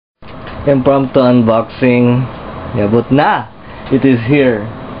impromptu unboxing. Yeah, but it is here.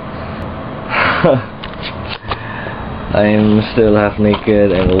 I'm still half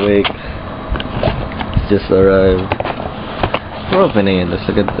naked. I'm awake. It's just arrived. We're opening it. Let's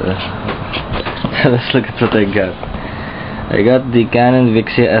look at what I got. I got the Canon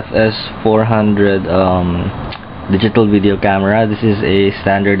FS400 digital video camera. This is a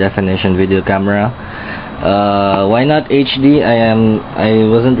standard definition video camera. Why not HD? It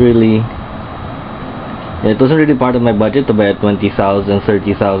wasn't really part of my budget to buy a 20,000,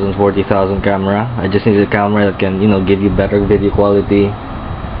 30,000, 40,000 camera. I just needed a camera that can, give you better video quality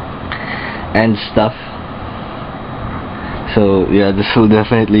and stuff. So yeah, this will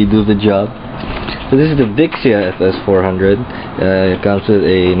definitely do the job. So this is the Vixia FS400. It comes with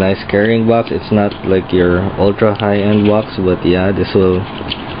a nice carrying box. It's not like your ultra high-end box, but yeah, this will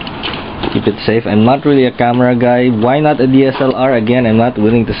keep it safe. I'm not really a camera guy. Why not a DSLR? Again, I'm not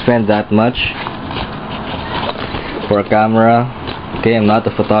willing to spend that much for a camera. Okay, I'm not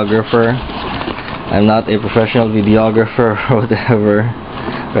a photographer. I'm not a professional videographer or whatever.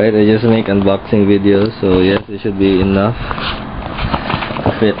 Right? I just make unboxing videos. So yes, it should be enough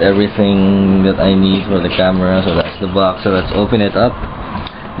to fit everything that I need for the camera. So that's the box. So let's open it up.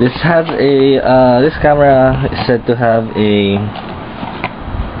 This has a this camera is said to have a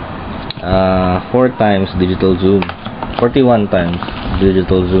 4x digital zoom, 41 times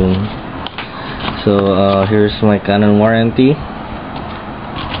digital zoom. So here's my Canon warranty.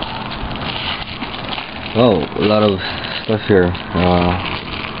 Oh, a lot of stuff here.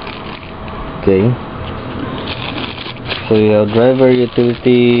 Okay, so you have driver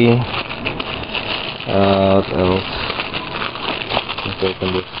utility. What else? Let's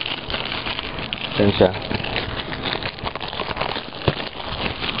open this. Tensha.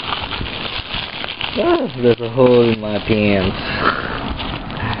 There's a hole in my pants.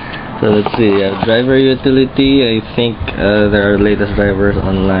 So let's see. Driver utility. I think there are latest drivers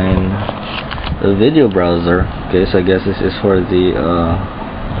online. The video browser. Okay, so I guess this is for the.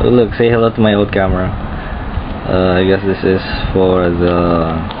 Oh look! Say hello to my old camera. I guess this is for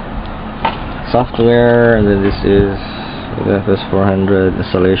the software, and then this is the FS400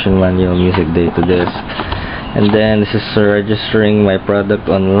 installation manual, music data disc, and then this is registering my product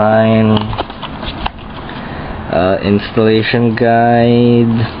online. Installation guide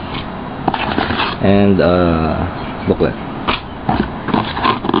and booklet.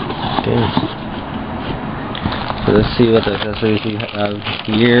 Okay, so let's see what accessories we have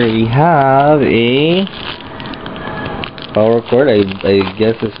here. We have a power cord. I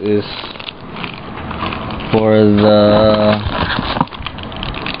guess this is for the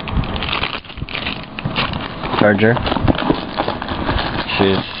charger.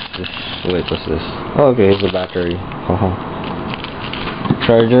 Wait, what's this? Oh, okay, it's the battery.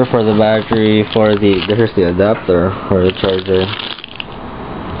 Charger for the battery for the. Here's the adapter for the charger.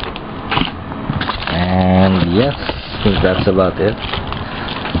 And yes, I think that's about it.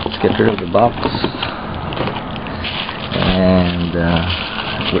 Let's get rid of the box. And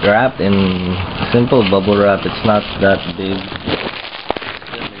wrapped in simple bubble wrap. It's not that big.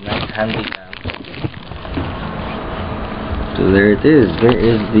 It's a nice handy cam. So there it is. There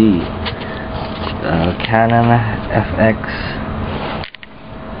is the Canon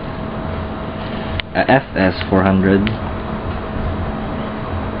FS400.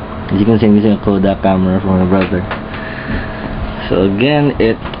 As you can see, I'm using a Kodak camera from my brother. So again,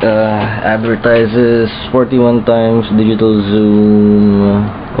 it advertises 41 times digital zoom,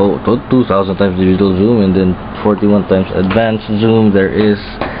 2000 times digital zoom, and then 41 times advanced zoom. There is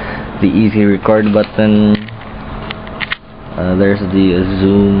the easy record button. There's the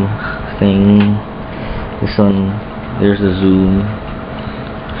zoom thing. This one, there's the zoom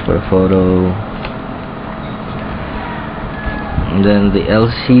for a photo. And then the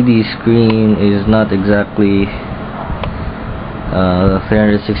LCD screen is not exactly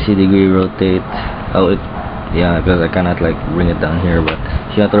 360 degree rotate. Oh, yeah, because I cannot like bring it down here, but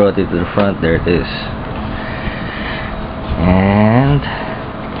if you want to rotate to the front, there it is. And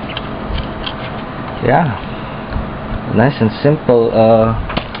yeah, nice and simple.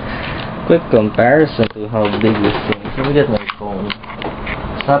 Quick comparison to how big this thing is. Let me get my phone.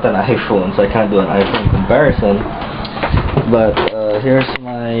 It's not an iPhone, so I can't do an iPhone comparison. But here's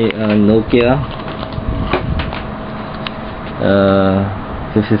my Nokia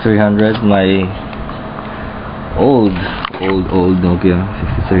 5300, my old Nokia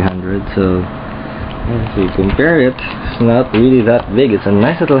 5300. So if you compare it, it's not really that big. It's a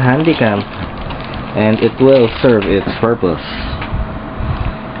nice little handy cam, and it will serve its purpose.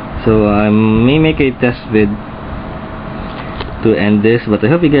 So I may make a test vid to end this, but I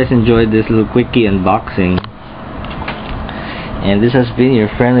hope you guys enjoyed this little quickie unboxing. And this has been your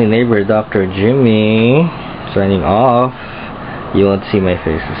friendly neighbor, Dr. Jimmy, signing off. You won't see my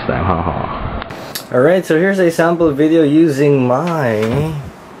face this time, haha. Alright, so here's a sample video using my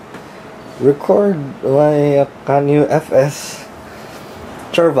Canon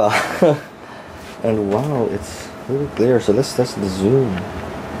FS400. And wow, it's really clear. So let's test the zoom.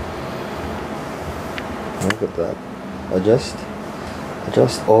 Look at that. Adjust.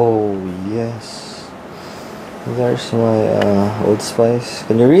 Oh yes. There's my Old Spice.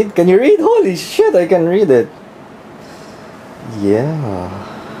 Can you read? Holy shit, I can read it. Yeah.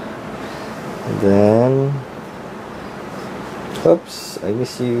 And then, oops, I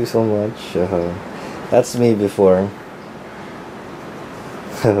miss you so much. That's me before.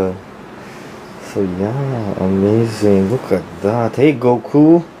 So yeah, amazing. Look at that. Hey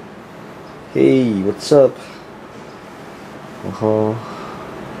Goku. Hey, what's up? So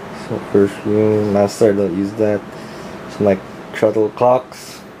perfume, master, don't use that. Some like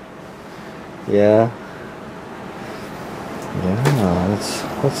shuttlecocks. Yeah.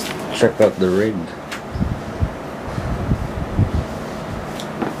 Let's check out the rig.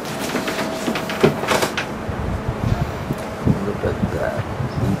 Look at that.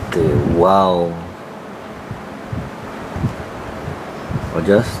 Wow.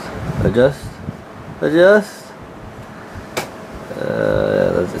 Adjust.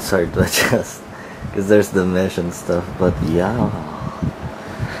 It's hard to adjust because there's the mesh and stuff, but yeah,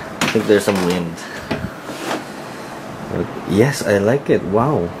 I think there's some wind. But yes, I like it.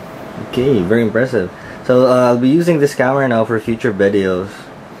 Wow. Okay, very impressive. So I'll be using this camera now for future videos.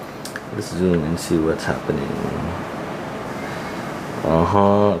 Let's zoom and see what's happening.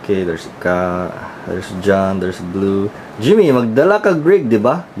 Okay, there's John, there's Blue. Jimmy, magdala ka grig,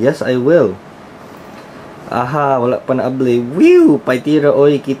 diba? Yes, I will. Aha, wala pa na able. Whew! Paitira,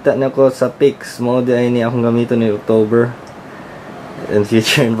 oy, kita na ko sa pics. Mo di ay ni akong gamito ni October. In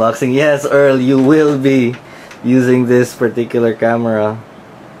future unboxing. Yes, Earl, you will be using this particular camera.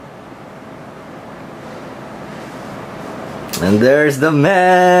 And there's the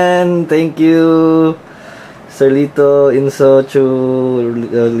man! Thank you! Sir Lito Inso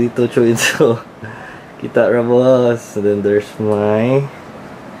Lito Chu Inso. Kita ra boss. And then there's my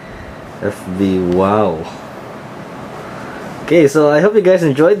FB. Wow. Okay, so I hope you guys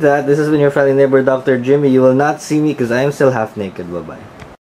enjoyed that. This has been your friendly neighbor, Dr. Jimmy. You will not see me because I am still half naked. Bye-bye.